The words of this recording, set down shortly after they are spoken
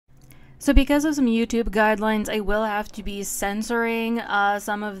So because of some YouTube guidelines, I will have to be censoring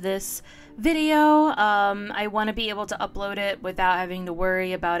some of this video. I want to be able to upload it without having to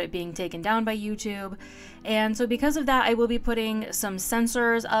worry about it being taken down by YouTube. And so because of that, I will be putting some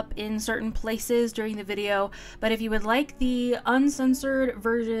censors up in certain places during the video. But if you would like the uncensored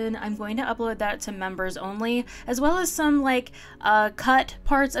version, I'm going to upload that to members only, as well as some like cut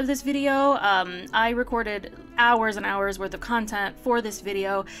parts of this video. I recorded hours and hours worth of content for this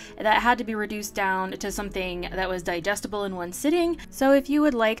video that had to be reduced down to something that was digestible in one sitting. So if you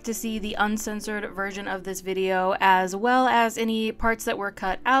would like to see the uncensored version of this video, as well as any parts that were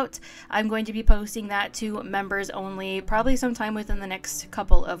cut out, I'm going to be posting that to members only, probably sometime within the next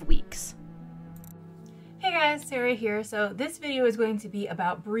couple of weeks. Hey guys, Sarah here. So this video is going to be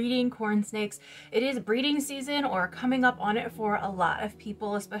about breeding corn snakes. It is breeding season, or coming up on it, for a lot of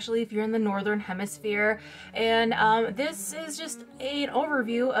people, especially if you're in the northern hemisphere. And this is just an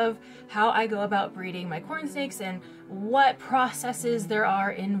overview of how I go about breeding my corn snakes and what processes there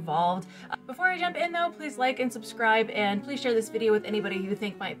are involved. Before I jump in though, please like and subscribe, and please share this video with anybody you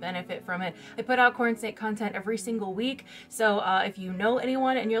think might benefit from it. I put out corn snake content every single week, so if you know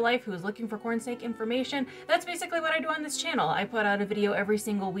anyone in your life who is looking for corn snake information, that's basically what I do on this channel. I put out a video every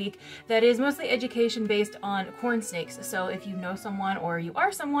single week that is mostly education based on corn snakes. So if you know someone, or you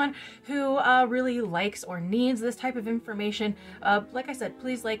are someone who really likes or needs this type of information, like I said,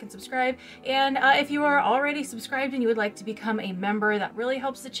 please like and subscribe. And if you are already subscribed and you would like to become a member, that really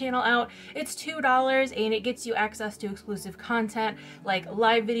helps the channel out. It's $2 and it gets you access to exclusive content like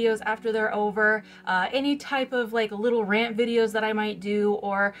live videos after they're over, any type of like little rant videos that I might do,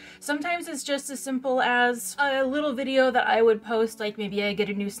 or sometimes it's just as simple as a little video that I would post, like maybe I get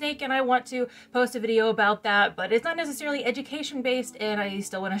a new snake and I want to post a video about that, but it's not necessarily education based and I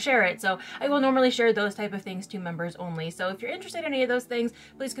still want to share it. So I will normally share those type of things to members only. So if you're interested in any of those things,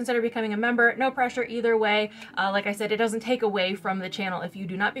 please consider becoming a member. No pressure either way. Like I said, it doesn't take away from the channel if you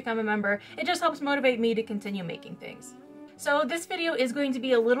do not become a member. It just helps motivate me to continue making things. So this video is going to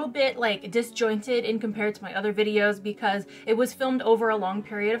be a little bit like disjointed in compared to my other videos because it was filmed over a long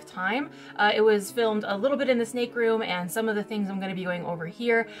period of time. It was filmed a little bit in the snake room, and some of the things I'm going to be going over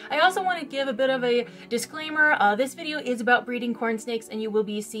here. I also want to give a bit of a disclaimer. This video is about breeding corn snakes, and you will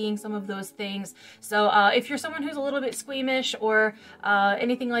be seeing some of those things. So if you're someone who's a little bit squeamish or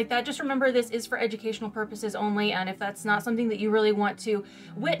anything like that, just remember this is for educational purposes only, and if that's not something that you really want to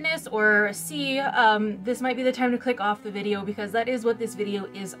witness or see, this might be the time to click off the video, because that is what this video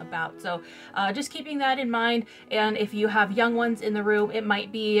is about. So just keeping that in mind, and if you have young ones in the room, it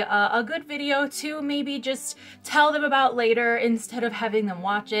might be a good video to maybe just tell them about later instead of having them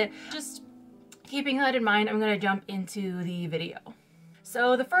watch it. Just keeping that in mind, I'm going to jump into the video.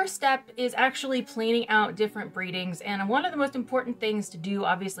 So the first step is actually planning out different breedings, and one of the most important things to do,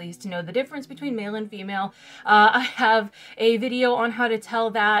 obviously, is to know the difference between male and female. I have a video on how to tell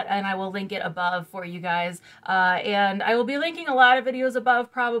that, and I will link it above for you guys. And I will be linking a lot of videos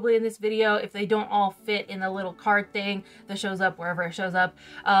above probably in this video. If they don't all fit in the little card thing that shows up wherever it shows up,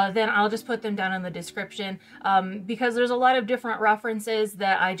 then I'll just put them down in the description, because there's a lot of different references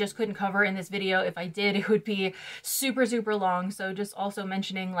that I just couldn't cover in this video. If I did, it would be super, super long. So just also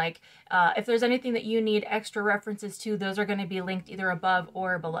mentioning, like, if there's anything that you need extra references to, those are going to be linked either above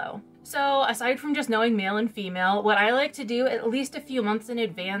or below. So aside from just knowing male and female, what I like to do at least a few months in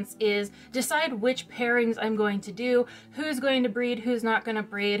advance is decide which pairings I'm going to do, who's going to breed, who's not going to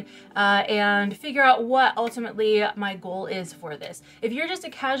breed, and figure out what ultimately my goal is for this. If you're just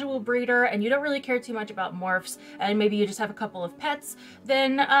a casual breeder and you don't really care too much about morphs, and maybe you just have a couple of pets,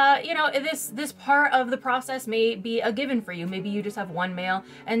 then you know, this part of the process may be a given for you. Maybe you just have one male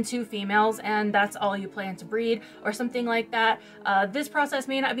and two females and that's all you plan to breed, or something like that. This process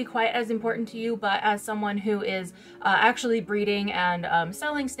may not be quite as important to you, but as someone who is actually breeding and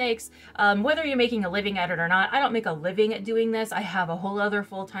selling snakes, whether you're making a living at it or not, I don't make a living at doing this. I have a whole other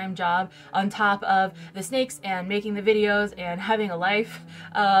full-time job on top of the snakes and making the videos and having a life.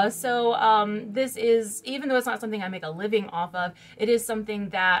 This is, even though it's not something I make a living off of, it is something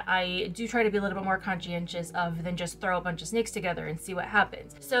that I do try to be a little bit more conscientious of than just throw a bunch of snakes together and see what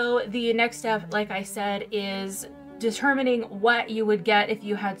happens. So the next step, like I said, is determining what you would get if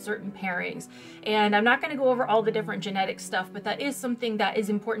you had certain pairings. And I'm not going to go over all the different genetic stuff, but that is something that is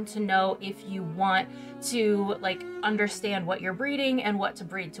important to know if you want to like understand what you're breeding and what to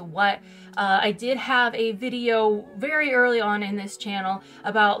breed to what. I did have a video very early on in this channel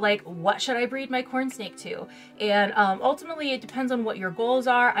about like what should I breed my corn snake to, and ultimately it depends on what your goals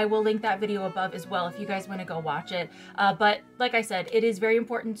are. I will link that video above as well if you guys want to go watch it. But like I said, it is very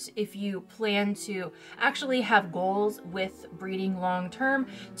important if you plan to actually have goals goals with breeding long term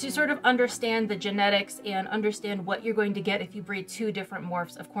to sort of understand the genetics and understand what you're going to get if you breed two different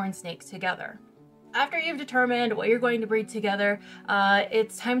morphs of corn snakes together. After you've determined what you're going to breed together,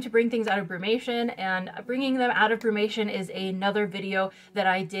 it's time to bring things out of brumation, and bringing them out of brumation is another video that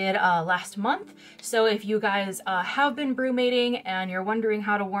I did last month. So if you guys have been brumating and you're wondering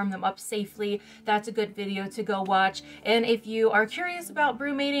how to warm them up safely, that's a good video to go watch. And if you are curious about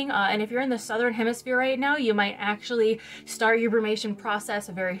brumating, and if you're in the southern hemisphere right now, you might actually start your brumation process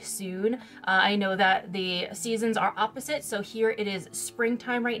very soon. I know that the seasons are opposite, so here it is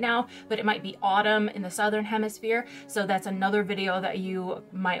springtime right now, but it might be autumn in the southern hemisphere. So that's another video that you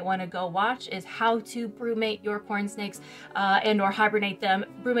might want to go watch, is how to brumate your corn snakes and or hibernate them.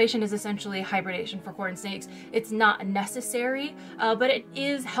 Brumation is essentially hibernation for corn snakes. It's not necessary, but it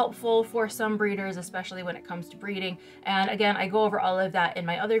is helpful for some breeders, especially when it comes to breeding. And again, I go over all of that in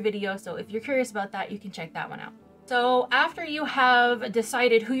my other video, so if you're curious about that, you can check that one out. So after you have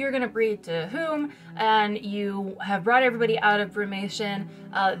decided who you're going to breed to whom, and you have brought everybody out of brumation,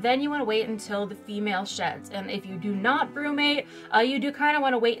 then you want to wait until the female sheds. And if you do not brumate, you do kind of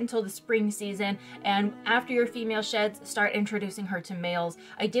want to wait until the spring season, and after your female sheds, start introducing her to males.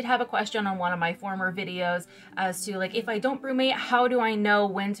 I did have a question on one of my former videos as to, like, if I don't brumate, how do I know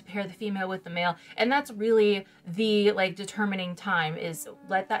when to pair the female with the male? And that's really the determining time, is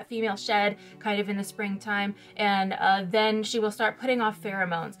let that female shed kind of in the springtime, and then she will start putting off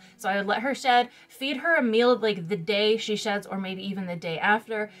pheromones. So I would let her shed, feed her a meal like the day she sheds or maybe even the day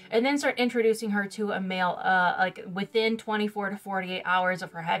after, and then start introducing her to a male like within 24 to 48 hours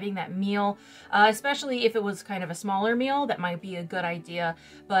of her having that meal. Especially if it was kind of a smaller meal, that might be a good idea.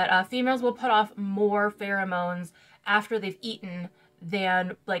 But females will put off more pheromones after they've eaten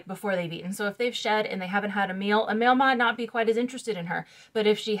than like before they've eaten. So if they've shed and they haven't had a male might not be quite as interested in her. But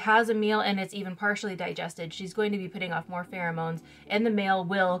if she has a meal and it's even partially digested, she's going to be putting off more pheromones, and the male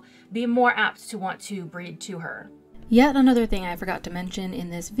will be more apt to want to breed to her. Yet another thing I forgot to mention in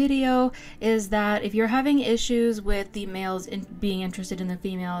this video is that if you're having issues with the males being interested in the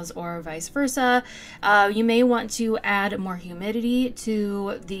females or vice versa, you may want to add more humidity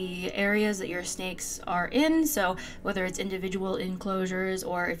to the areas that your snakes are in. So whether it's individual enclosures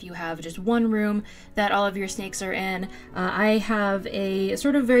or if you have just one room that all of your snakes are in. I have a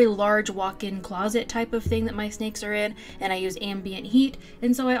sort of very large walk-in closet type of thing that my snakes are in, and I use ambient heat,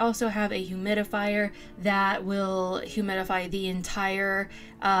 and so I also have a humidifier that will humidify the entire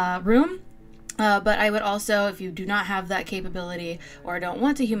room. But I would also, if you do not have that capability or don't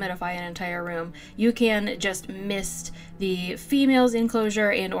want to humidify an entire room, you can just mist the female's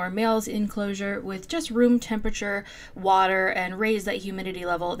enclosure and or male's enclosure with just room temperature water and raise that humidity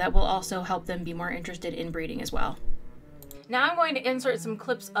level. That will also help them be more interested in breeding as well. Now I'm going to insert some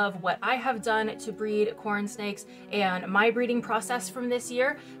clips of what I have done to breed corn snakes and my breeding process from this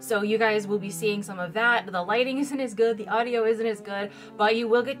year. So you guys will be seeing some of that. The lighting isn't as good, the audio isn't as good, but you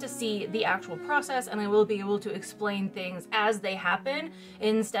will get to see the actual process, and I will be able to explain things as they happen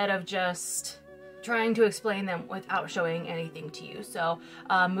instead of just trying to explain them without showing anything to you. So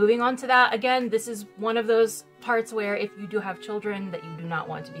moving on to that, again, this is one of those parts where if you do have children that you do not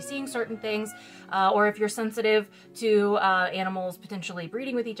want to be seeing certain things, or if you're sensitive to animals potentially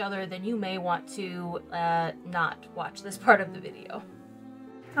breeding with each other, then you may want to not watch this part of the video.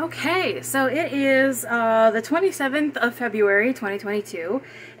 Okay, so it is the 27th of February 2022,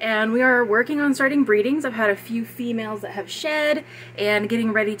 and we are working on starting breedings. I've had a few females that have shed and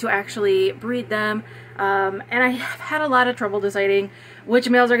getting ready to actually breed them, and I have had a lot of trouble deciding which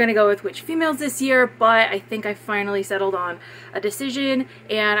males are going to go with which females this year, but I think I finally settled on a decision,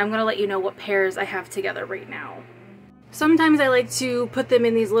 and I'm going to let you know what pairs I have together right now. Sometimes I like to put them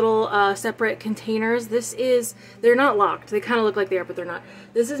in these little separate containers. They're not locked. They kind of look like they are, but they're not.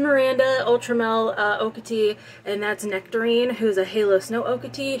 This is Miranda Ultramel Ocatee, and that's Nectarine, who's a Halo Snow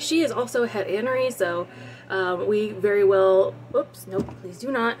Ocatee. She is also a het Anery, so we very well, oops, nope, please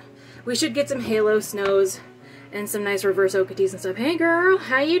do not. We should get some Halo Snows and some nice reverse Ocatees and stuff. Hey girl,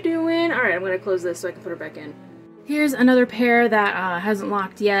 how you doing? All right, I'm gonna close this so I can put her back in. Here's another pair that hasn't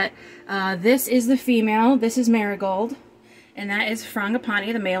locked yet. This is the female, this is Marigold, and that is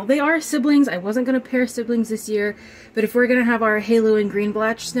Frangipani, the male. They are siblings. I wasn't going to pair siblings this year, but if we're going to have our Halo and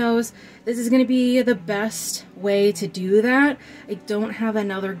Greenblatch Snows, this is going to be the best way to do that. I don't have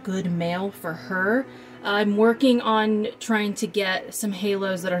another good male for her. I'm working on trying to get some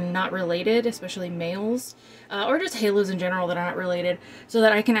Halos that are not related, especially males, or just Halos in general that are not related, so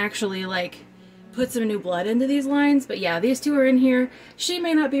that I can actually, like, put some new blood into these lines. But yeah, these two are in here. She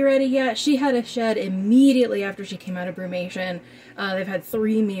may not be ready yet. She had a shed immediately after she came out of brumation. They've had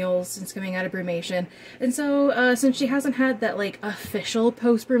 3 meals since coming out of brumation. And so since she hasn't had that like official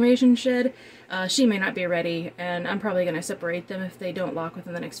post-brumation shed, she may not be ready, and I'm probably going to separate them if they don't lock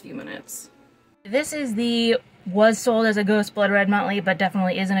within the next few minutes. This is the was sold as a Ghost Blood Red Motley, but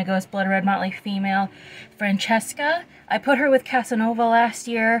definitely isn't a Ghost Blood Red Motley female, Francesca. I put her with Casanova last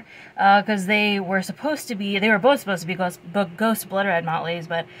year because they were both supposed to be Ghost Blood Red Motleys,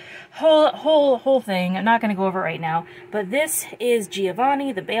 but whole thing, I'm not going to go over it right now. But this is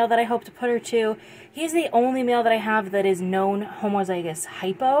Giovanni, the male that I hope to put her to. He's the only male that I have that is known homozygous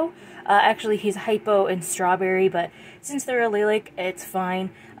hypo. Actually, he's hypo in strawberry, but since they're allelic, it's fine.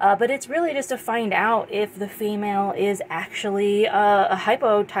 But it's really just to find out if the female is actually a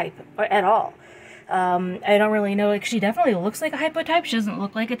hypo type at all. I don't really know. Like, she definitely looks like a hypo type. She doesn't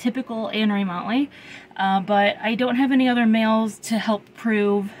look like a typical Anne-Marie Motley. But I don't have any other males to help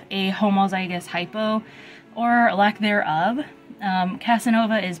prove a homozygous hypo or lack thereof.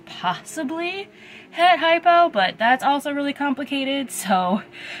 Casanova is possibly het hypo, but that's also really complicated, so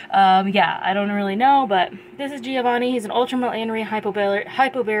yeah, I don't really know. But this is Giovanni. He's an ultramale Anne-Marie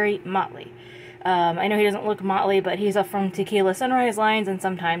hypoberry Motley. I know he doesn't look Motley, but he's up from Tequila Sunrise lines, and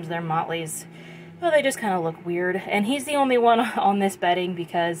sometimes they're Motleys. Well, they just kind of look weird, and he's the only one on this bedding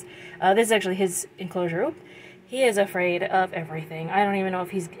because this is actually his enclosure. Oop. He is afraid of everything. I don't even know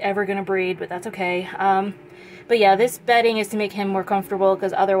if he's ever going to breed, but that's okay. But yeah, this bedding is to make him more comfortable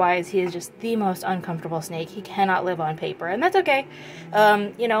because otherwise he is just the most uncomfortable snake. He cannot live on paper, and that's okay.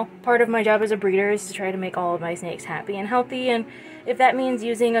 You know, part of my job as a breeder is to try to make all of my snakes happy and healthy, and if that means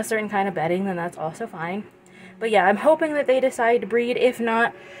using a certain kind of bedding, then that's also fine. But yeah, I'm hoping that they decide to breed. If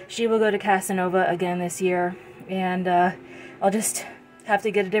not, she will go to Casanova again this year, and I'll just have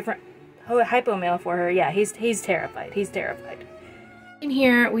to get a different hypo male for her. Yeah, he's terrified. He's terrified. In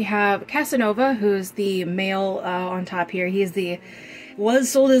here we have Casanova, who's the male on top here. He was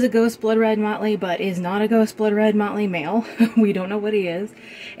sold as a Ghost Blood Red Motley, but is not a Ghost Blood Red Motley male. We don't know what he is.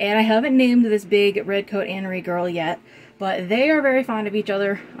 And I haven't named this big redcoat Anne-Marie girl yet, but they are very fond of each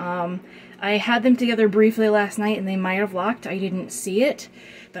other. I had them together briefly last night, and they might have locked. I didn't see it,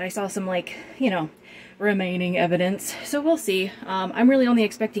 but I saw some, like, you know, remaining evidence. So we'll see. I'm really only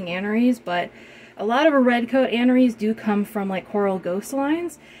expecting Anne-Maries, but a lot of redcoat Anne-Maries do come from like Coral Ghost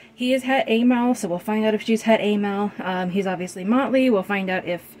lines. He is het A-mal, so we'll find out if she's het A-mal. He's obviously Motley. We'll find out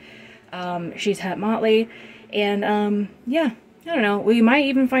if she's het Motley. And yeah, I don't know. We might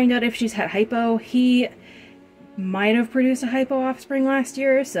even find out if she's het hypo. He might have produced a hypo offspring last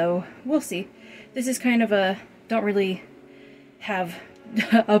year, so we'll see. This is kind of a, don't really have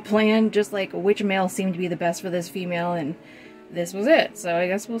a plan, just like which male seemed to be the best for this female, and this was it. So I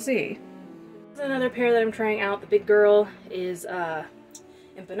guess we'll see. Another pair that I'm trying out. The big girl is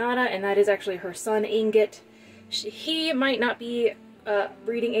Empanada, and that is actually her son Ingot. He might not be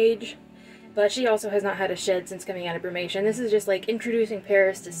breeding age, but she also has not had a shed since coming out of brumation. This is just like introducing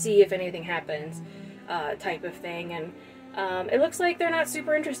pairs to see if anything happens type of thing, and it looks like they're not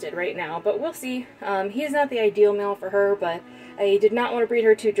super interested right now, but we'll see. He is not the ideal male for her, but I did not want to breed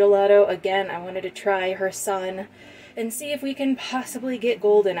her to Gelato. Again, I wanted to try her son and see if we can possibly get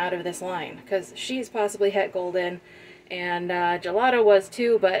Golden out of this line, because she's possibly het Golden, and Gelato was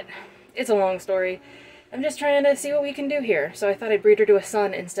too, but it's a long story. I'm just trying to see what we can do here, so I thought I'd breed her to a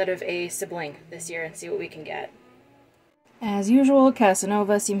son instead of a sibling this year and see what we can get. As usual,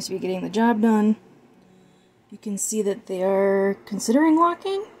 Casanova seems to be getting the job done. You can see that they are considering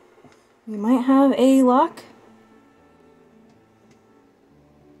locking. We might have a lock.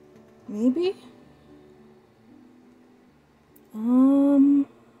 Maybe?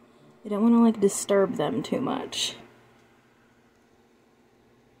 I don't want to like disturb them too much.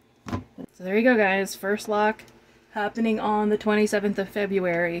 So there you go, guys. First lock happening on the 27th of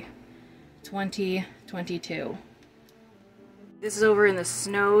February, 2022. This is over in the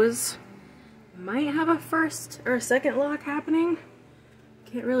snows. Might have a first or a second lock happening.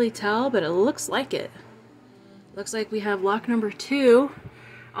 Can't really tell, but it looks like it. Looks like we have lock number 2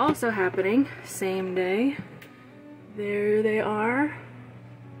 also happening same day. There they are.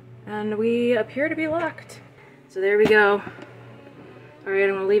 And we appear to be locked. So there we go. Alright, I'm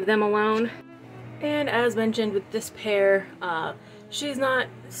going to leave them alone. And as mentioned with this pair, she's not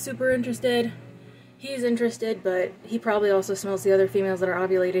super interested. He's interested, but he probably also smells the other females that are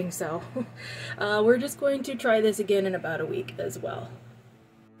ovulating, so we're just going to try this again in about a week as well.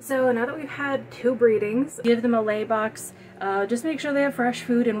 So now that we've had 2 breedings, give them a lay box. Just make sure they have fresh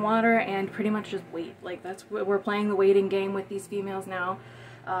food and water, and pretty much just wait. Like, that's what we're playing, the waiting game with these females now.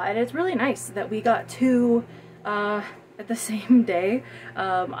 and it's really nice that we got two at the same day.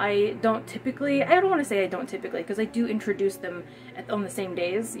 I don't want to say I don't typically, because I do introduce them on the same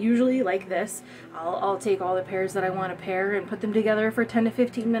days, usually like this. I'll take all the pairs that I want to pair and put them together for 10 to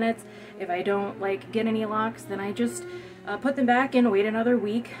 15 minutes. If I don't like get any locks, then I just put them back and wait another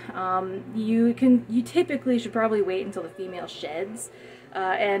week. You typically should probably wait until the female sheds.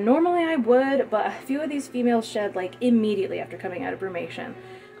 And normally I would, but a few of these females shed like immediately after coming out of brumation.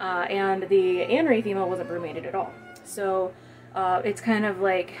 And the Anery female wasn't brumated at all. So it's kind of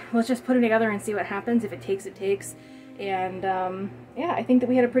like, let's just put them together and see what happens. If it takes, it takes. And yeah, I think that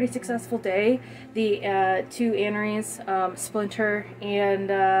we had a pretty successful day. The two Anerys, Splinter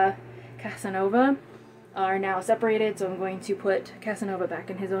and Casanova, are now separated, so I'm going to put Casanova back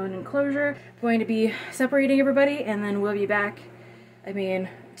in his own enclosure. I'm going to be separating everybody, and then we'll be back. I mean,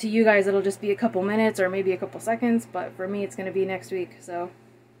 to you guys it'll just be a couple minutes or maybe a couple seconds, but for me it's going to be next week, so.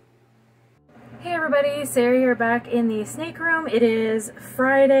 Hey everybody, Sarah here, back in the snake room. It is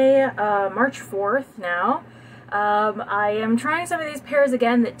Friday, March 4th now. I am trying some of these pairs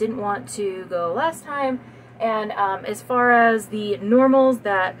again that didn't want to go last time, and as far as the normals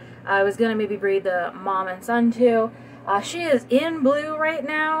that I was going to maybe breed the mom and son to, she is in blue right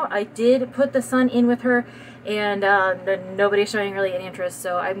now. I did put the son in with her, and nobody's showing really any interest,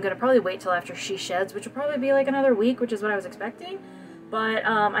 so I'm going to probably wait till after she sheds, which will probably be like another week, which is what I was expecting. But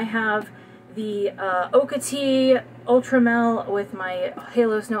I have the Okatee Ultramel with my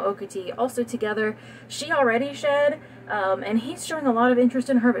Halo Snow Okatee also together. She already shed, and he's showing a lot of interest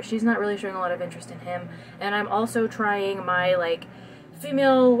in her, but she's not really showing a lot of interest in him. And I'm also trying my like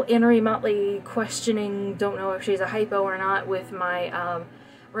female Anery Motley questioning, don't know if she's a hypo or not, with my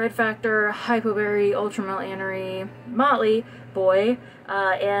Red Factor Hypoberry Ultramel Anery Motley boy,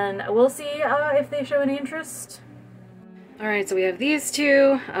 and we'll see if they show any interest. Alright, so we have these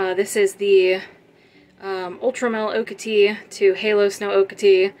two. This is the Ultramel Okatee to Halo Snow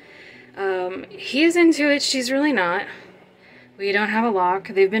Okatee. He's into it, she's really not. We don't have a lock.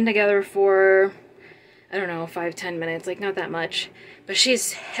 They've been together for, I don't know, 5-10 minutes, like not that much. But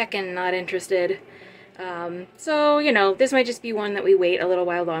she's heckin' not interested. So, you know, this might just be one that we wait a little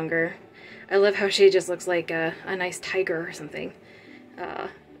while longer. I love how she just looks like a nice tiger or something.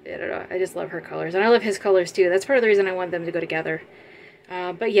 I don't know, I just love her colors. And I love his colors too. That's part of the reason I want them to go together.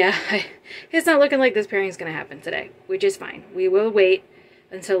 But yeah, it's not looking like this pairing is going to happen today, which is fine. We will wait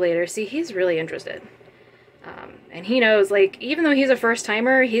until later. See, he's really interested. And he knows, like, even though he's a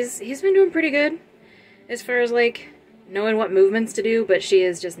first-timer, he's been doing pretty good as far as, like, knowing what movements to do, but she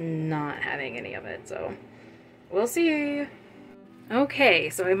is just not having any of it, so we'll see. Okay,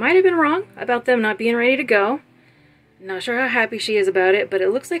 so I might have been wrong about them not being ready to go. Not sure how happy she is about it, but it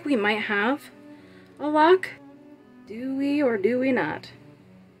looks like we might have a lock. Do we or do we not?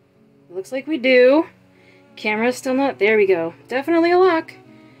 Looks like we do. Camera's still not, there we go. Definitely a lock.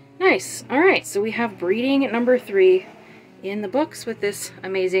 Nice. Alright, so we have breeding at number 3 in the books with this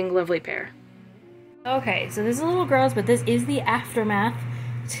amazing, lovely pair. Okay, so this is a little gross, but this is the aftermath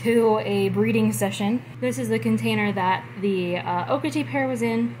to a breeding session. This is the container that the Okatee pair was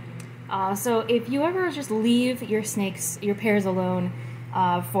in. So if you ever just leave your snakes, your pairs alone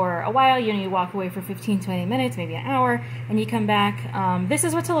for a while, you know, you walk away for 15-20 minutes, maybe an hour, and you come back, this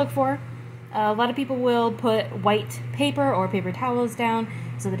is what to look for. A lot of people will put white paper or paper towels down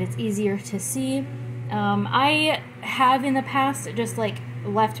so that it's easier to see. I have in the past just like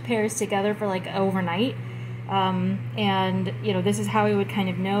left pairs together for like overnight, and you know, this is how we would kind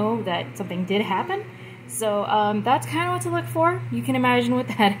of know that something did happen. So that's kind of what to look for. You can imagine what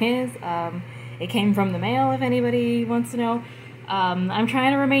that is. It came from the mail, if anybody wants to know. I'm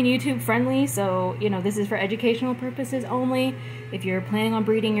trying to remain YouTube friendly, so you know, this is for educational purposes only. If you're planning on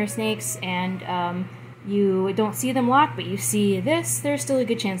breeding your snakes and you don't see them locked, but you see this, there's still a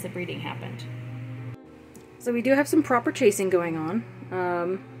good chance that breeding happened. So we do have some proper chasing going on.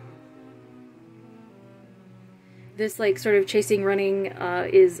 This like sort of chasing running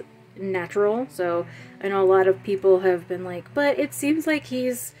is natural, so I know a lot of people have been like, but it seems like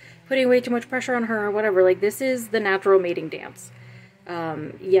he's putting way too much pressure on her or whatever. Like, this is the natural mating dance.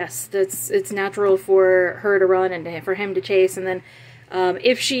 Yes, it's natural for her to run and for him to chase, and then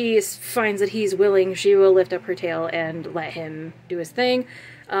if she finds that he's willing, she will lift up her tail and let him do his thing.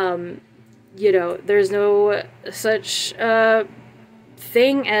 You know, there's no such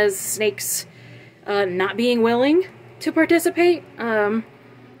thing as snakes not being willing to participate.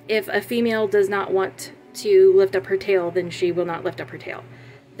 If a female does not want to lift up her tail, then she will not lift up her tail.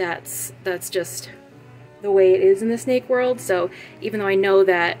 That's just the way it is in the snake world. So even though I know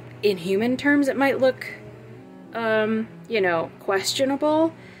that in human terms it might look, you you know,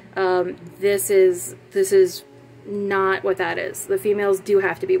 questionable, this is not what that is. The females do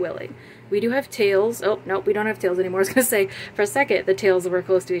have to be willing. We do have tails. Oh, nope, we don't have tails anymore. I was gonna say, for a second, the tails were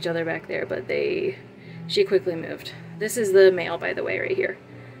close to each other back there, but she quickly moved. This is the male, by the way, right here.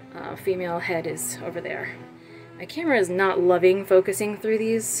 Female head is over there. My camera is not loving focusing through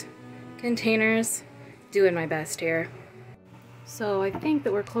these containers. Doing my best here. So I think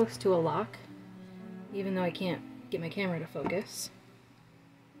that we're close to a lock, even though I can't get my camera to focus.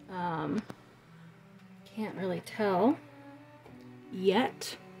 Can't really tell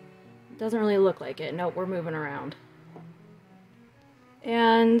yet. Doesn't really look like it. Nope, we're moving around.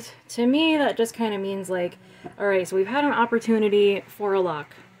 And to me, that just kind of means like, alright, so we've had an opportunity for a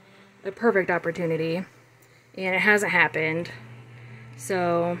lock. A perfect opportunity. And it hasn't happened.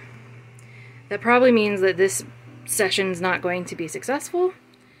 So that probably means that this session's not going to be successful.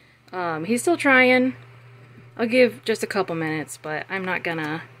 He's still trying. I'll give just a couple minutes, but I'm not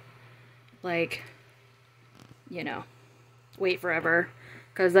gonna, like, you know, wait forever,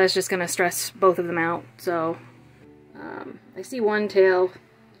 because that's just gonna stress both of them out. So I see one tail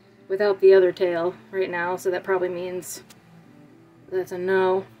without the other tail right now, so that probably means that's a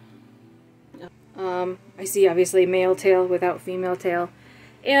no. I see obviously male tail without female tail,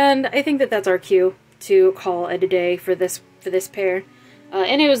 and I think that that's our cue to call it a day for this pair.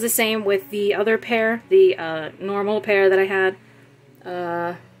 And it was the same with the other pair, the normal pair that I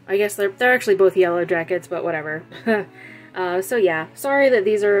had. I guess they're actually both yellow jackets, but whatever. So yeah, sorry that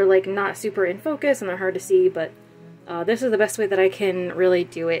these are like not super in focus and they're hard to see, but this is the best way that I can really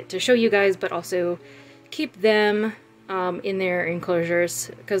do it to show you guys, but also keep them in their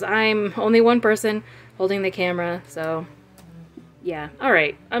enclosures, because I'm only one person holding the camera. So yeah,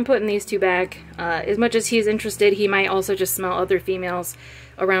 alright, I'm putting these two back. As much as he's interested, he might also just smell other females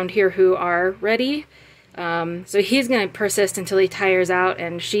around here who are ready. So he's going to persist until he tires out,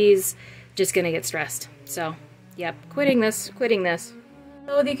 and she's just going to get stressed. So, yep, quitting this.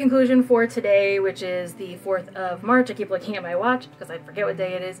 So the conclusion for today, which is the 4th of March, I keep looking at my watch because I forget what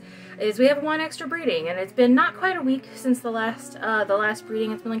day it is we have one extra breeding, and it's been not quite a week since the last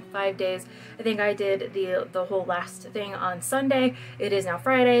breeding. It's been like 5 days. I think I did the whole last thing on Sunday. It is now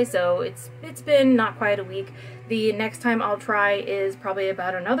Friday, so it's been not quite a week. The next time I'll try is probably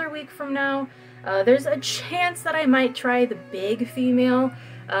about another week from now. There's a chance that I might try the big female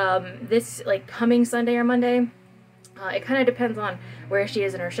this like coming Sunday or Monday. It kind of depends on where she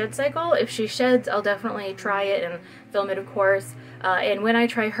is in her shed cycle. If she sheds, I'll definitely try it and film it, of course. And when I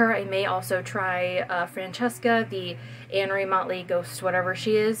try her, I may also try Francesca, the Anery Motley Ghost, whatever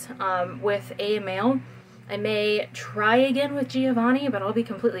she is, with a male. I may try again with Giovanni, but I'll be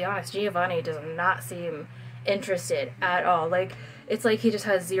completely honest, Giovanni does not seem interested at all. Like, it's like he just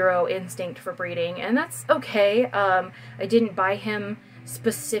has zero instinct for breeding, and that's okay. I didn't buy him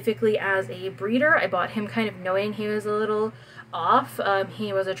specifically as a breeder. I bought him kind of knowing he was a little off.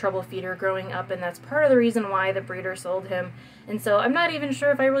 He was a trouble feeder growing up, and that's part of the reason why the breeder sold him. And so I'm not even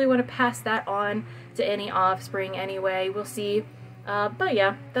sure if I really want to pass that on to any offspring anyway. We'll see. But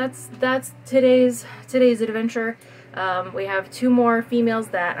yeah, that's today's adventure. We have 2 more females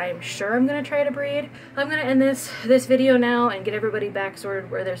that I'm sure I'm going to try to breed. I'm going to end this video now and get everybody back sorted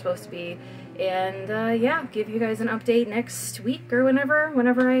where they're supposed to be. And yeah, give you guys an update next week or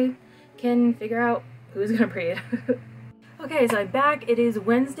whenever I can figure out who's going to breed. Okay, so I'm back. It is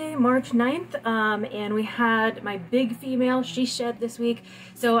Wednesday, March 9th, and we had my big female. She shed this week,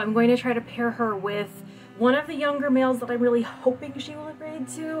 so I'm going to try to pair her with one of the younger males that I'm really hoping she will breed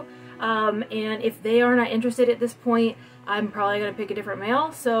to. And if they are not interested at this point, I'm probably going to pick a different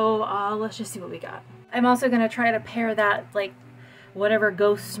male, so let's just see what we got. I'm also going to try to pair that, like, whatever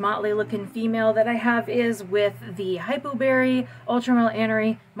ghost motley looking female that I have is with the Hypoberry Ultramale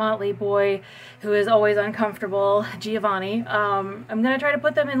Anery Motley boy who is always uncomfortable, Giovanni. I'm gonna try to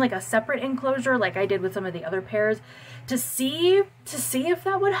put them in like a separate enclosure like I did with some of the other pairs to see if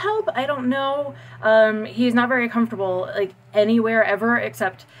that would help. I don't know. He's not very comfortable like anywhere ever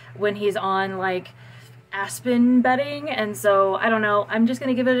except when he's on like aspen bedding, and so I don't know. I'm just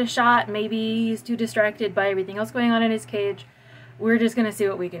gonna give it a shot. Maybe he's too distracted by everything else going on in his cage. We're just gonna see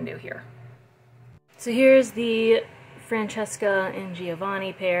what we can do here. So here's the Francesca and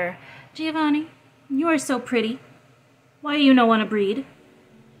Giovanni pair. Giovanni, you are so pretty. Why do you not want to breed?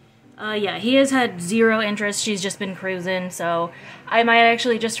 Yeah, he has had zero interest. She's just been cruising, so I might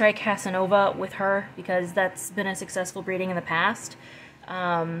actually just try Casanova with her because that's been a successful breeding in the past.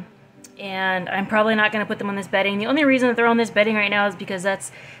 And I'm probably not going to put them on this bedding. The only reason that they're on this bedding right now is because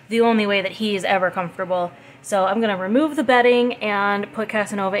that's the only way that he is ever comfortable. So I'm going to remove the bedding and put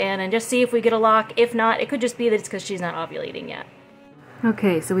Casanova in and just see if we get a lock. If not, it could just be that it's because she's not ovulating yet.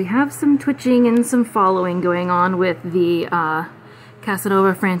 Okay, so we have some twitching and some following going on with the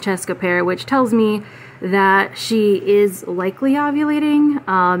Casanova-Francesca pair, which tells me that she is likely ovulating,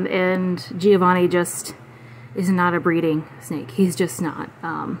 and Giovanni just is not a breeding snake. He's just not.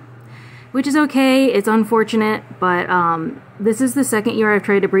 Which is okay, it's unfortunate, but this is the second year I've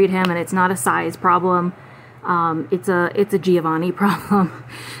tried to breed him, and it's not a size problem. It's a Giovanni problem.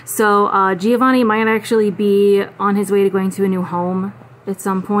 So Giovanni might actually be on his way to going to a new home at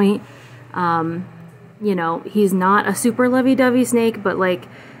some point. You know, he's not a super lovey-dovey snake, but like,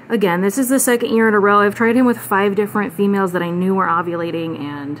 again, this is the second year in a row. I've tried him with 5 different females that I knew were ovulating,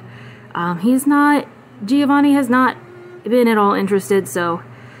 and he's not, Giovanni has not been at all interested, so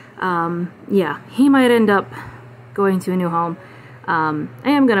yeah, he might end up going to a new home. I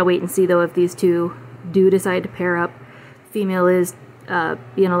am going to wait and see, though, if these two do decide to pair up. Female is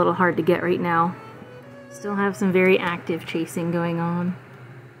being a little hard to get right now. Still have some very active chasing going on.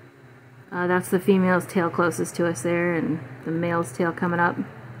 That's the female's tail closest to us there, and the male's tail coming up.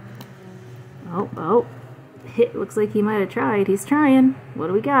 Oh, it looks like he might have tried. He's trying. What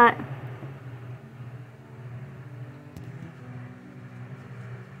do we got?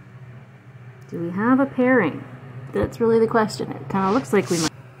 Do we have a pairing? That's really the question. It kind of looks like we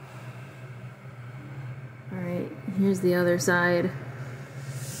might. Alright, here's the other side.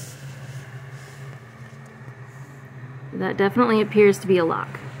 That definitely appears to be a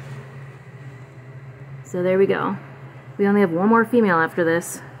lock. So there we go. We only have one more female after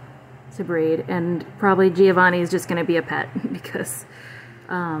this to breed, and probably Giovanni is just going to be a pet because,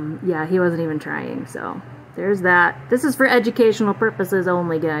 yeah, he wasn't even trying. So there's that. This is for educational purposes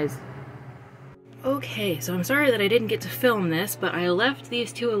only, guys. Okay, so I'm sorry that I didn't get to film this, but I left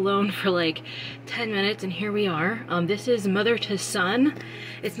these two alone for like 10 minutes, and here we are. This is mother to son.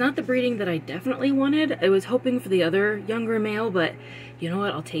 It's not the breeding that I definitely wanted. I was hoping for the other younger male, but you know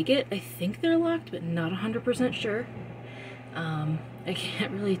what? I'll take it. I think they're locked, but not 100% sure. I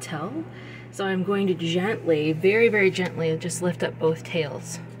can't really tell. So I'm going to gently, very, very gently, just lift up both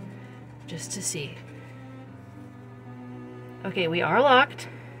tails, just to see. Okay, we are locked,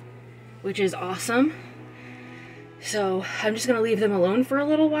 which is awesome. So I'm just gonna leave them alone for a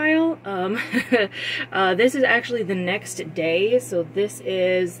little while. This is actually the next day, so this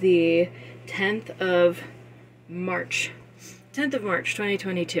is the 10th of March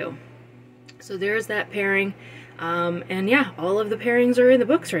 2022. So there's that pairing, and yeah, all of the pairings are in the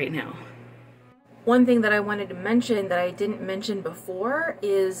books right now. One thing that I wanted to mention that I didn't mention before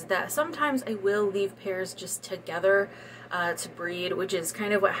is that sometimes I will leave pairs just together to breed, which is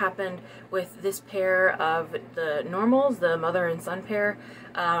kind of what happened with this pair of the normals, the mother and son pair.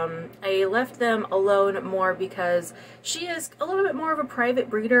 I left them alone more because she is a little bit more of a private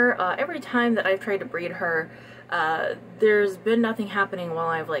breeder. Every time that I've tried to breed her, there's been nothing happening while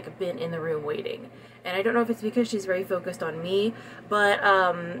I've like been in the room waiting. And I don't know if it's because she's very focused on me, but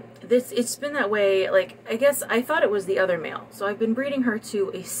it's been that way. Like, I guess I thought it was the other male. So I've been breeding her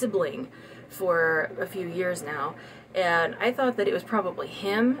to a sibling for a few years now, and I thought that it was probably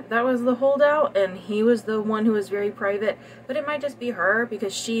him that was the holdout, and he was the one who was very private, but it might just be her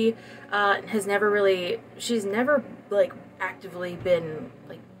because she has never really, she's never like actively been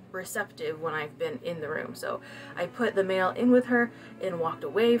like receptive when I've been in the room. So I put the male in with her and walked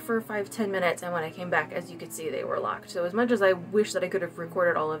away for 5-10 minutes, and when I came back, as you could see, they were locked. So as much as I wish that I could have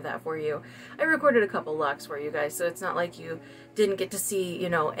recorded all of that for you, I recorded a couple locks for you guys, so it's not like you didn't get to see, you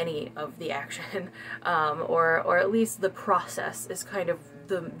know, any of the action, or at least the process is kind of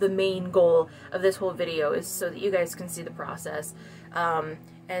the main goal of this whole video, is so that you guys can see the process.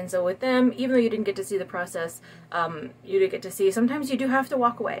 And so with them, even though you didn't get to see the process, you did get to see, sometimes you do have to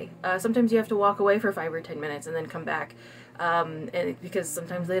walk away. Sometimes you have to walk away for 5 or 10 minutes and then come back, because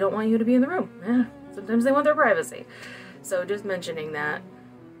sometimes they don't want you to be in the room. Sometimes they want their privacy. So just mentioning that.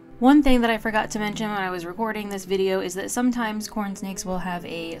 One thing that I forgot to mention when I was recording this video is that sometimes corn snakes will have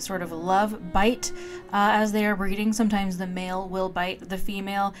a sort of love bite as they are breeding. Sometimes the male will bite the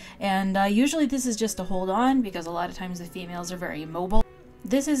female, and usually this is just to hold on because a lot of times the females are very mobile.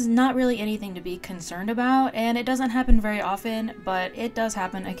 This is not really anything to be concerned about, and it doesn't happen very often, but it does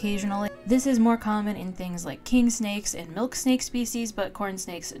happen occasionally. This is more common in things like king snakes and milk snake species, but corn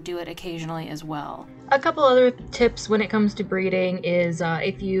snakes do it occasionally as well. A couple other tips when it comes to breeding is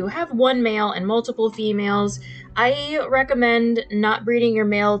if you have one male and multiple females, I recommend not breeding your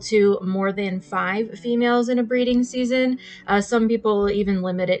male to more than 5 females in a breeding season. Some people even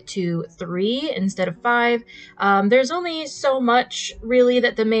limit it to 3 instead of 5. There's only so much really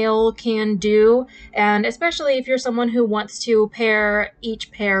that the male can do, and especially if you're someone who wants to pair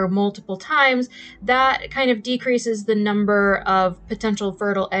each pair multiple times, that kind of decreases the number of potential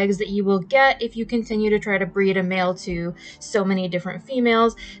fertile eggs that you will get if you continue to try to breed a male to so many different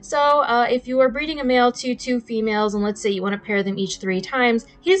females. So if you are breeding a male to 2 females, and let's say you want to pair them each 3 times,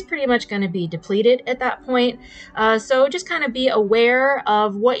 he's pretty much going to be depleted at that point. So just kind of be aware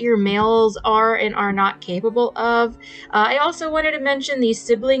of what your males are and are not capable of. I also wanted to mention these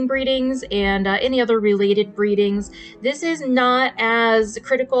sibling breedings and any other related breedings. This is not as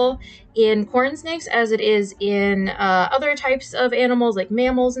critical in corn snakes as it is in other types of animals like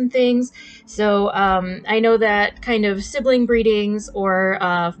mammals and things. So I know that kind of sibling breedings or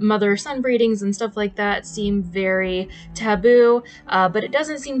mother-son breedings and stuff like that seem very taboo, but it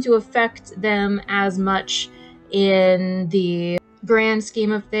doesn't seem to affect them as much in the grand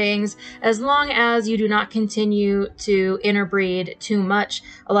scheme of things, as long as you do not continue to interbreed too much.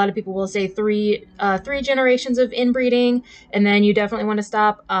 A lot of people will say three generations of inbreeding, and then you definitely want to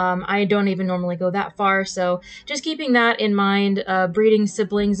stop. I don't even normally go that far, so just keeping that in mind. Breeding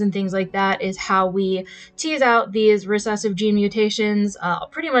siblings and things like that is how we tease out these recessive gene mutations.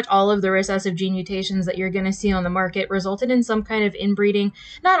 Pretty much all of the recessive gene mutations that you're going to see on the market resulted in some kind of inbreeding.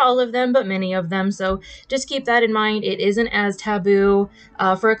 Not all of them, but many of them, so just keep that in mind. It isn't as taboo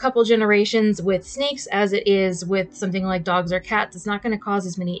for a couple generations with snakes as it is with something like dogs or cats. It's not going to cause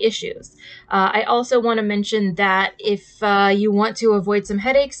as many issues. I also want to mention that if you want to avoid some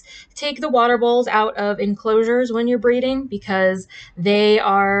headaches, take the water bowls out of enclosures when you're breeding, because they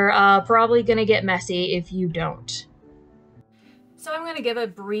are probably going to get messy if you don't. So I'm going to give a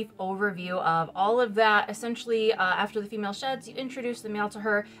brief overview of all of that. Essentially, after the female sheds, you introduce the male to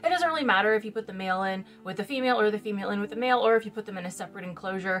her. It doesn't really matter if you put the male in with the female or the female in with the male, or if you put them in a separate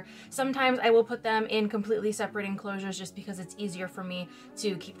enclosure. Sometimes I will put them in completely separate enclosures just because it's easier for me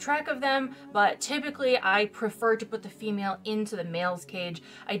to keep track of them, but typically I prefer to put the female into the male's cage.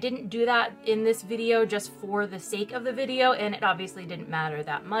 I didn't do that in this video just for the sake of the video, and it obviously didn't matter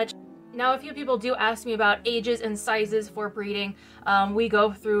that much. Now, a few people do ask me about ages and sizes for breeding. We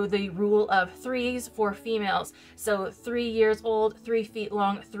go through the rule of 3s for females. So 3 years old, 3 feet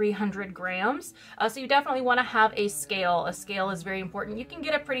long, 300 grams. So you definitely want to have a scale. A scale is very important. You can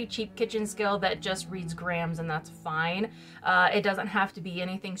get a pretty cheap kitchen scale that just reads grams, and that's fine. It doesn't have to be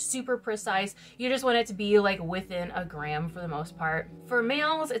anything super precise. You just want it to be like within a gram for the most part. For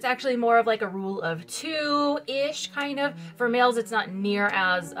males, it's actually more of like a rule of 2-ish kind of. For males, it's not near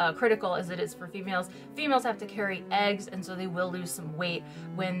as critical as it is for females. Females have to carry eggs, and so they will lose some weight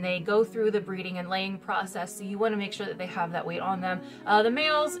when they go through the breeding and laying process, so you want to make sure that they have that weight on them. The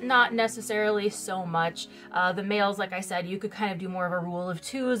males, not necessarily so much. The males, like I said, you could kind of do more of a rule of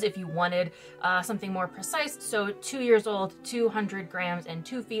 2s if you wanted something more precise. So 2 years old, 200 grams, and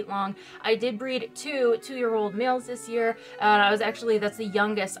 2 feet long. I did breed 2 2-year-old males this year, and that's the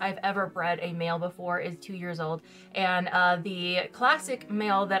youngest I've ever bred a male before, is 2 years old. And the classic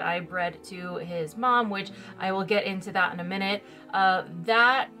male that I bred to his mom, which I will get into that in a minute,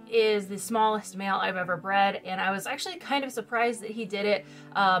 that is the smallest male I've ever bred, and I was actually kind of surprised that he did it.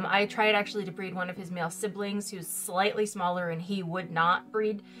 I tried actually to breed one of his male siblings who's slightly smaller, and he would not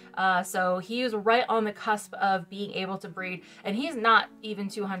breed. So he was right on the cusp of being able to breed, and he's not even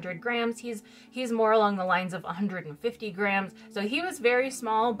 200 grams. He's more along the lines of 150 grams. So he was very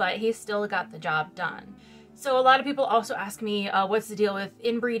small, but he still got the job done. So a lot of people also ask me, what's the deal with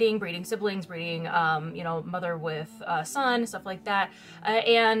inbreeding, breeding siblings, breeding, mother with son, stuff like that.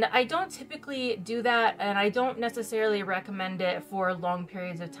 And I don't typically do that, and I don't necessarily recommend it for long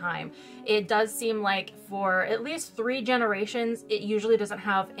periods of time. It does seem like for at least 3 generations, it usually doesn't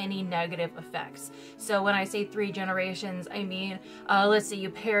have any negative effects. So when I say 3 generations, I mean, let's say you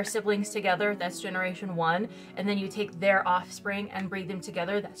pair siblings together, that's generation 1, and then you take their offspring and breed them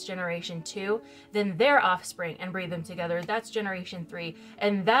together, that's generation 2, then their offspring and breed them together, that's generation 3,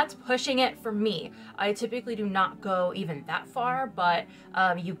 and that's pushing it for me. I typically do not go even that far, but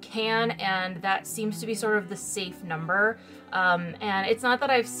you can, and that seems to be sort of the safe number. And it's not that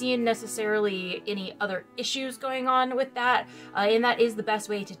I've seen necessarily any other issues going on with that, and that is the best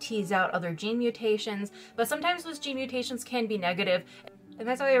way to tease out other gene mutations, but sometimes those gene mutations can be negative. And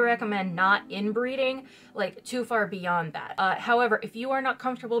that's why I recommend not inbreeding, like too far beyond that. However, if you are not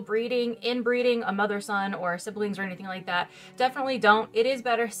comfortable inbreeding a mother-son or siblings or anything like that, definitely don't. It is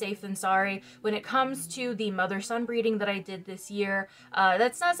better safe than sorry. When it comes to the mother-son breeding that I did this year,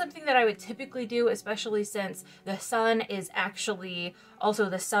 that's not something that I would typically do, especially since the son is actually also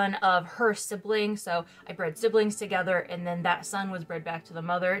the son of her sibling. So I bred siblings together and then that son was bred back to the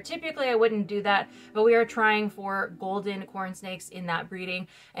mother. Typically I wouldn't do that, but we are trying for golden corn snakes in that breeding.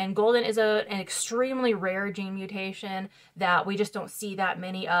 And golden is an extremely rare gene mutation that we just don't see that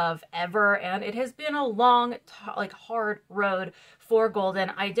many of ever. And it has been a long, hard road for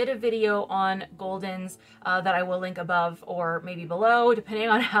golden. I did a video on goldens that I will link above or maybe below, depending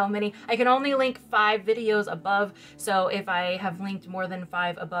on how many. I can only link 5 videos above, so if I have linked more than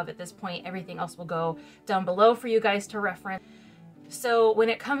 5 above at this point, everything else will go down below for you guys to reference. So when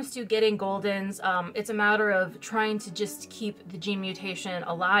it comes to getting goldens, it's a matter of trying to just keep the gene mutation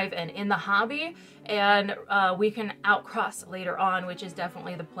alive and in the hobby, and we can outcross later on, which is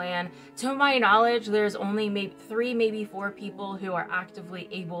definitely the plan. To my knowledge, there's only maybe 3, maybe 4 people who are actively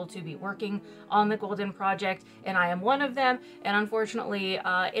able to be working on the golden project, and I am one of them, and unfortunately,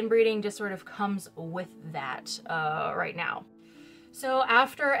 inbreeding just sort of comes with that right now. So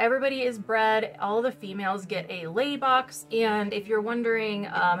after everybody is bred, all the females get a lay box, and if you're wondering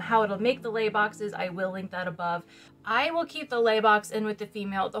how it'll make the lay boxes, I will link that above. I will keep the lay box in with the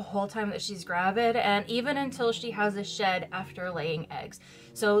female the whole time that she's gravid, and even until she has a shed after laying eggs.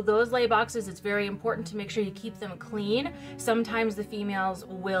 So those lay boxes, it's very important to make sure you keep them clean. Sometimes the females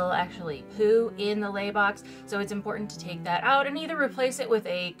will actually poo in the lay box, so it's important to take that out and either replace it with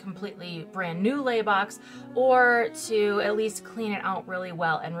a completely brand new lay box or to at least clean it out really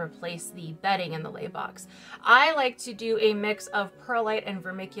well and replace the bedding in the lay box. I like to do a mix of perlite and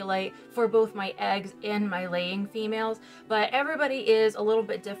vermiculite for both my eggs and my laying females, but everybody is a little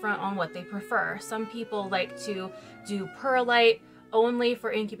bit different on what they prefer. Some people like to do perlite only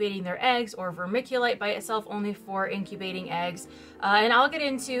for incubating their eggs, or vermiculite by itself only for incubating eggs. And I'll get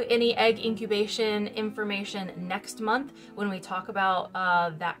into any egg incubation information next month when we talk about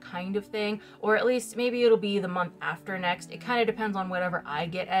that kind of thing, or at least maybe it'll be the month after next. It kind of depends on whenever I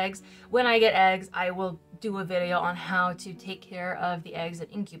get eggs. When I get eggs, I will do a video on how to take care of the eggs and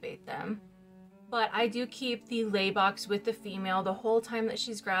incubate them. But I do keep the lay box with the female the whole time that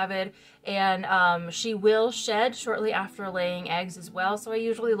she's gravid, and she will shed shortly after laying eggs as well, so I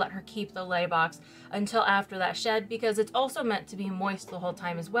usually let her keep the lay box until after that shed because it's also meant to be moist the whole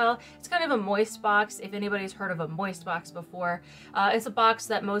time as well. It's kind of a moist box, if anybody's heard of a moist box before. It's a box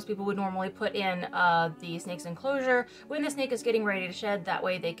that most people would normally put in the snake's enclosure when the snake is getting ready to shed. That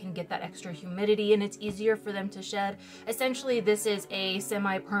way they can get that extra humidity and it's easier for them to shed. Essentially, this is a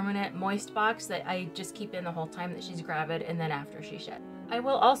semi-permanent moist box that I just keep in the whole time that she's gravid and then after she shed. I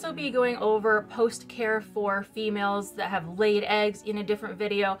will also be going over post-care for females that have laid eggs in a different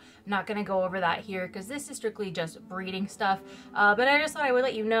video. I'm not going to go over that here because this is strictly just breeding stuff, but I just thought I would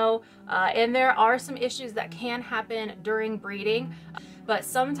let you know. And there are some issues that can happen during breeding, but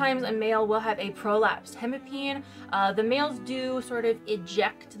sometimes a male will have a prolapsed hemipene. The males do sort of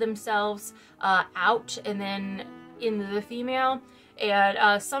eject themselves out and then into the female.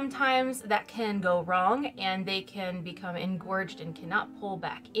 And sometimes that can go wrong and they can become engorged and cannot pull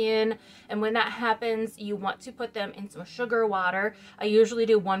back in. And when that happens, you want to put them in some sugar water. I usually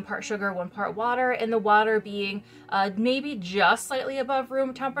do 1 part sugar, 1 part water, and the water being maybe just slightly above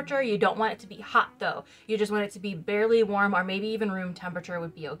room temperature. You don't want it to be hot though. You just want it to be barely warm, or maybe even room temperature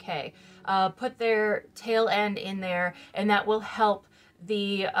would be okay. Put their tail end in there and that will help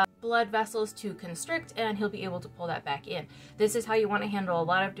the blood vessels to constrict and he'll be able to pull that back in. This is how you want to handle a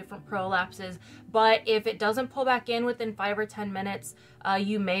lot of different prolapses, but if it doesn't pull back in within 5 or 10 minutes,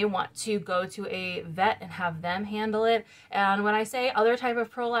 you may want to go to a vet and have them handle it. And when I say other type of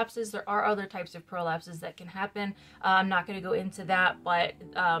prolapses, there are other types of prolapses that can happen. I'm not going to go into that, but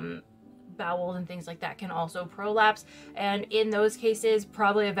bowels and things like that can also prolapse, and in those cases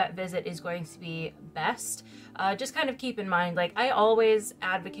probably a vet visit is going to be best. Just kind of keep in mind, like, I always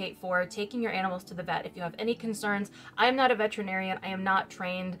advocate for taking your animals to the vet if you have any concerns. I'm not a veterinarian. I am not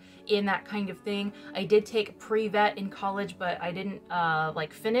trained in that kind of thing. I did take pre-vet in college, but I didn't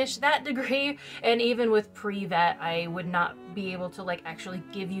like finish that degree, and even with pre-vet I would not be able to like actually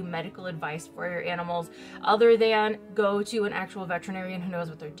give you medical advice for your animals other than go to an actual veterinarian who knows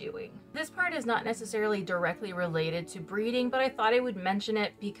what they're doing. This part is not necessarily directly related to breeding, but I thought I would mention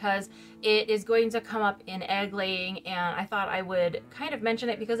it because it is going to come up in eggs egg laying, and I thought I would kind of mention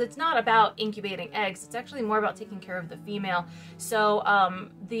it because it's not about incubating eggs. It's actually more about taking care of the female. So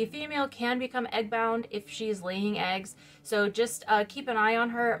the female can become egg bound if she's laying eggs. So just keep an eye on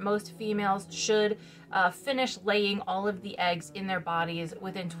her. Most females should finish laying all of the eggs in their bodies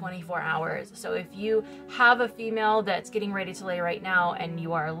within 24 hours. So if you have a female that's getting ready to lay right now and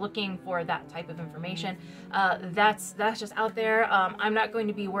you are looking for that type of information, that's just out there. I'm not going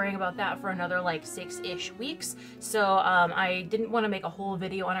to be worrying about that for another like 6-ish weeks. So I didn't want to make a whole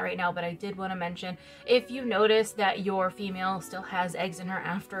video on it right now, but I did want to mention, if you notice that your female still has eggs in her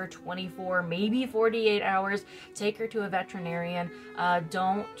after 24, maybe 48 hours, take her to a veterinarian.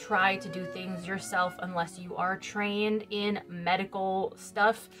 Don't try to do things yourself unless you are trained in medical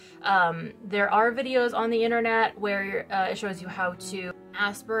stuff. There are videos on the internet where it shows you how to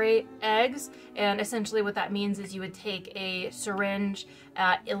aspirate eggs, and essentially what that means is you would take a syringe,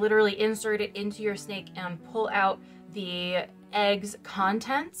 literally insert it into your snake and pull out the egg's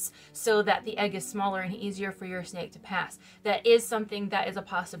contents so that the egg is smaller and easier for your snake to pass. That is something that is a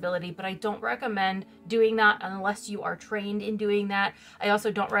possibility, but I don't recommend doing that unless you are trained in doing that. I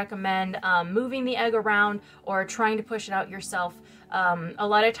also don't recommend moving the egg around or trying to push it out yourself. A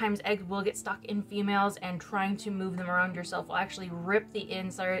lot of times eggs will get stuck in females, and trying to move them around yourself will actually rip the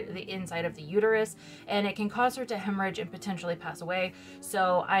inside of the uterus, and it can cause her to hemorrhage and potentially pass away.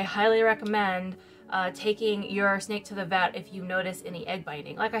 So I highly recommend taking your snake to the vet if you notice any egg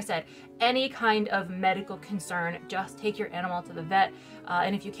binding. Like I said, any kind of medical concern, just take your animal to the vet.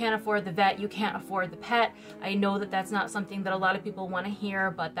 And if you can't afford the vet, you can't afford the pet. I know that that's not something that a lot of people want to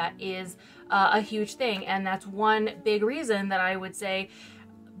hear, but that is a huge thing. And that's one big reason that I would say,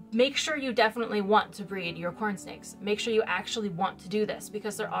 make sure you definitely want to breed your corn snakes. Make sure you actually want to do this,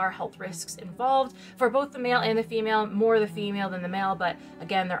 because there are health risks involved for both the male and the female, more the female than the male, but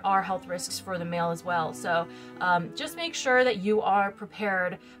again, there are health risks for the male as well. So just make sure that you are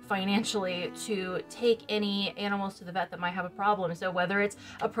prepared financially to take any animals to the vet that might have a problem. So whether it's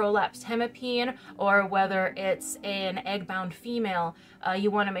a prolapsed hemipene or whether it's an egg-bound female,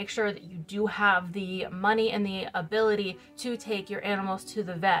 you want to make sure that you do have the money and the ability to take your animals to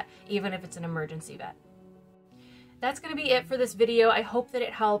the vet, even if it's an emergency vet. That's going to be it for this video. I hope that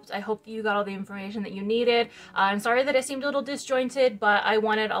it helped. I hope that you got all the information that you needed. I'm sorry that it seemed a little disjointed, but I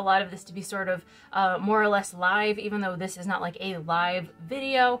wanted a lot of this to be sort of more or less live, even though this is not like a live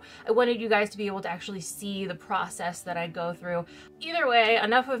video. I wanted you guys to be able to actually see the process that I go through. Either way,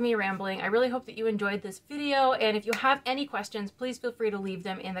 enough of me rambling. I really hope that you enjoyed this video, and if you have any questions, please feel free to leave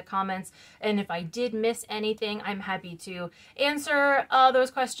them in the comments. And if I did miss anything, I'm happy to answer those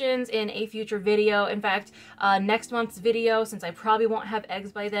questions in a future video. In fact, next month's video, since I probably won't have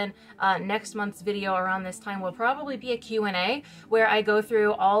eggs by then, next month's video around this time will probably be a Q&A where I go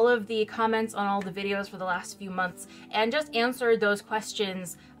through all of the comments on all the videos for the last few months and just answer those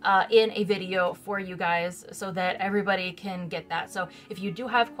questions in a video for you guys so that everybody can get that. So if you do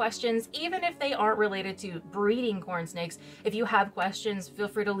have questions, even if they aren't related to breeding corn snakes, if you have questions, feel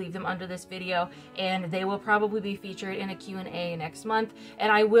free to leave them under this video and they will probably be featured in a Q&A next month.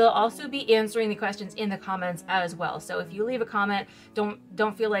 And I will also be answering the questions in the comments as well. So if you leave a comment,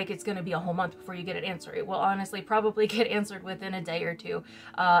 don't feel like it's going to be a whole month before you get it answered. It will honestly probably get answered within a day or two,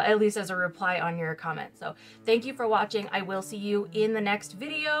 at least as a reply on your comment. So thank you for watching. I will see you in the next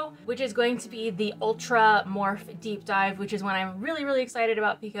video, which is going to be the Ultra Morph deep dive, which is one I'm really, really excited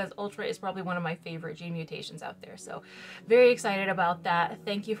about because Ultra is probably one of my favorite gene mutations out there. So very excited about that.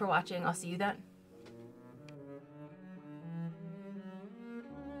 Thank you for watching. I'll see you then.